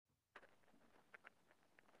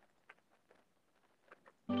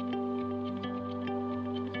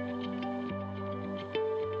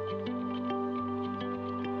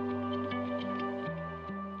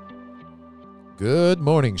Good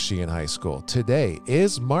morning, Sheehan High School. Today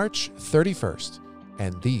is March 31st,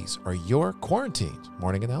 and these are your quarantine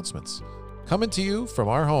morning announcements coming to you from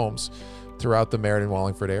our homes throughout the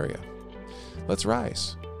Meriden-Wallingford area. Let's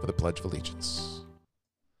rise for the Pledge of Allegiance.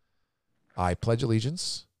 I pledge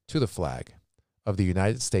allegiance to the flag of the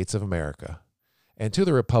United States of America and to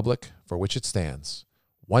the republic for which it stands,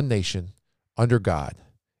 one nation, under God,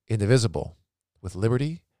 indivisible, with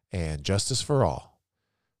liberty and justice for all.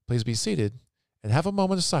 Please be seated and have a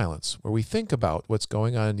moment of silence where we think about what's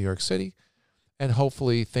going on in New York City and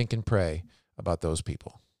hopefully think and pray about those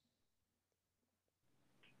people.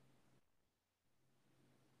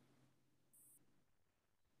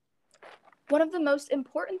 One of the most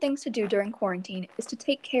important things to do during quarantine is to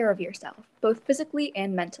take care of yourself, both physically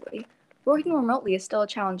and mentally. Working remotely is still a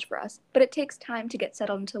challenge for us, but it takes time to get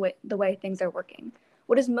settled into the way things are working.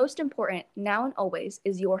 What is most important now and always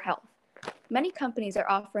is your health. Many companies are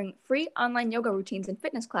offering free online yoga routines and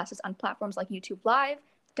fitness classes on platforms like YouTube Live,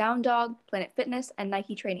 Down Dog, Planet Fitness, and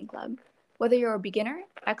Nike Training Club. Whether you're a beginner,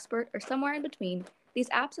 expert, or somewhere in between, these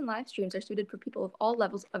apps and live streams are suited for people of all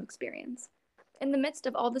levels of experience. In the midst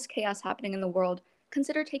of all this chaos happening in the world,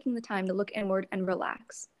 consider taking the time to look inward and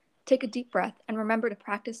relax. Take a deep breath and remember to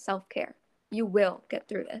practice self-care. You will get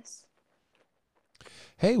through this.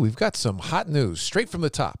 Hey, we've got some hot news straight from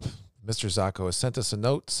the top. Mr. Zacco has sent us a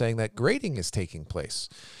note saying that grading is taking place.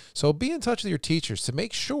 So be in touch with your teachers to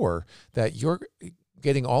make sure that you're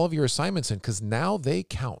getting all of your assignments in, because now they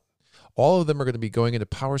count. All of them are going to be going into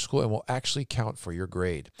Power School and will actually count for your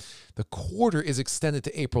grade. The quarter is extended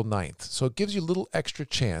to April 9th, so it gives you a little extra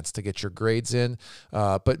chance to get your grades in,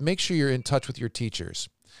 but make sure you're in touch with your teachers.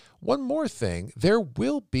 One more thing, there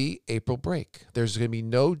will be April break. There's going to be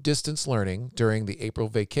no distance learning during the April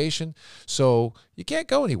vacation, so you can't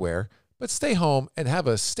go anywhere, but stay home and have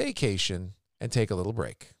a staycation and take a little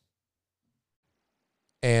break.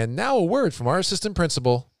 And now a word from our assistant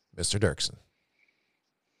principal, Mr. Dirkson.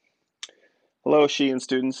 Hello, Sheehan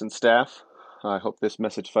students and staff. I hope this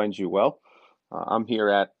message finds you well. I'm here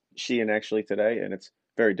at Sheehan actually today, and it's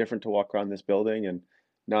very different to walk around this building and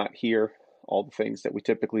not hear all the things that we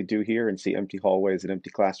typically do here and see empty hallways and empty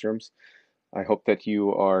classrooms. I hope that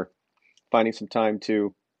you are finding some time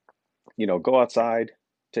to, go outside,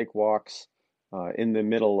 take walks, in the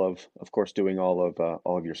middle of course, doing all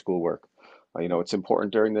of your schoolwork. It's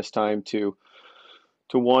important during this time to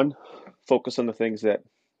one, focus on the things that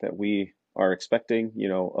we are expecting,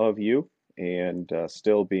 of you, and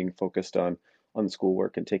still being focused on the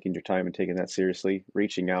schoolwork and taking your time and taking that seriously,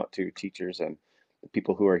 reaching out to teachers and the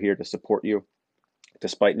people who are here to support you.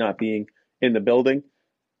 Despite not being in the building,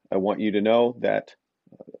 I want you to know that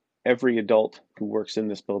every adult who works in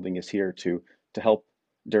this building is here to help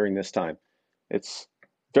during this time. It's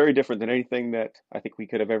very different than anything that I think we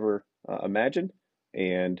could have ever imagined,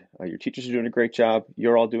 and your teachers are doing a great job.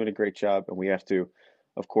 You're all doing a great job, and we have to,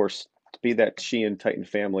 of course, be that Sheehan Titan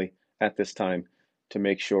family at this time to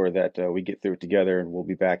make sure that we get through it together, and we'll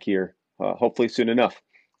be back here hopefully soon enough,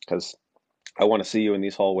 because I want to see you in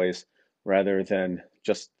these hallways rather than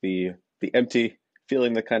just the empty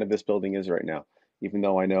feeling that kind of this building is right now, even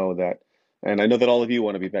though I know that, and I know that all of you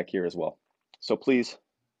want to be back here as well. So please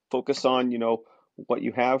focus on, what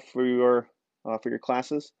you have for your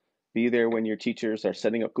classes. Be there when your teachers are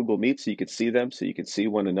setting up Google Meet so you can see them, so you can see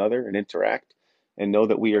one another and interact, and know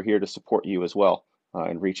that we are here to support you as well,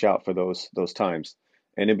 and reach out for those times.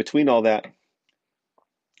 And in between all that,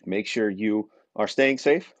 make sure you are staying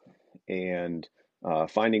safe and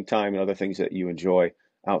finding time and other things that you enjoy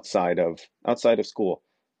outside of school,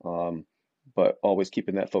 but always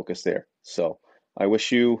keeping that focus there. So I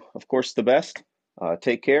wish you, of course, the best.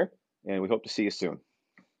 Take care, and we hope to see you soon.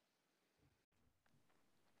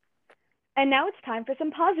 And now it's time for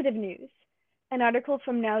some positive news. An article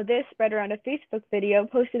from Now This spread around a Facebook video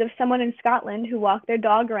posted of someone in Scotland who walked their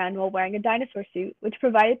dog around while wearing a dinosaur suit, which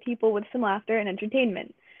provided people with some laughter and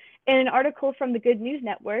entertainment. In an article from the Good News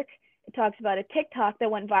Network, it talks about a TikTok that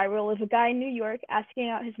went viral of a guy in New York asking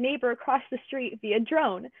out his neighbor across the street via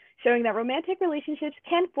drone, showing that romantic relationships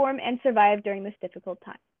can form and survive during this difficult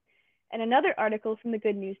time. And another article from the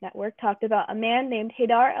Good News Network talked about a man named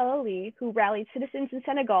Haidar El Ali who rallied citizens in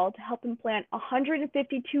Senegal to help him plant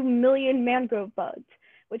 152 million mangrove buds,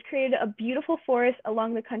 which created a beautiful forest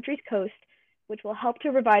along the country's coast, which will help to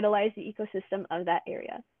revitalize the ecosystem of that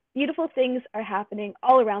area. Beautiful things are happening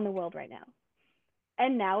all around the world right now.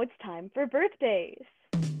 And now it's time for birthdays.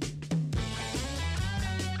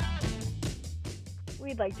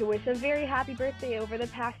 We'd like to wish a very happy birthday over the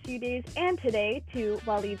past few days and today to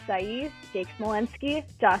Waleed Saeed, Jake Smolensky,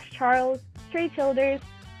 Josh Charles, Trey Childers,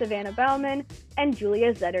 Savannah Bauman, and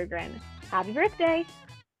Julia Zettergren. Happy birthday!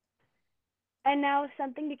 And now,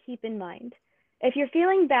 something to keep in mind. If you're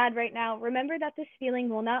feeling bad right now, remember that this feeling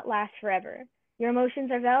will not last forever. Your emotions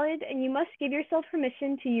are valid, and you must give yourself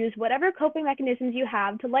permission to use whatever coping mechanisms you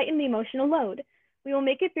have to lighten the emotional load. We will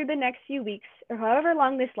make it through the next few weeks, or however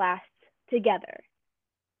long this lasts, together.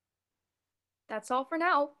 That's all for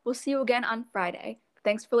now. We'll see you again on Friday.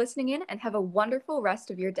 Thanks for listening in and have a wonderful rest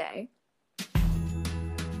of your day.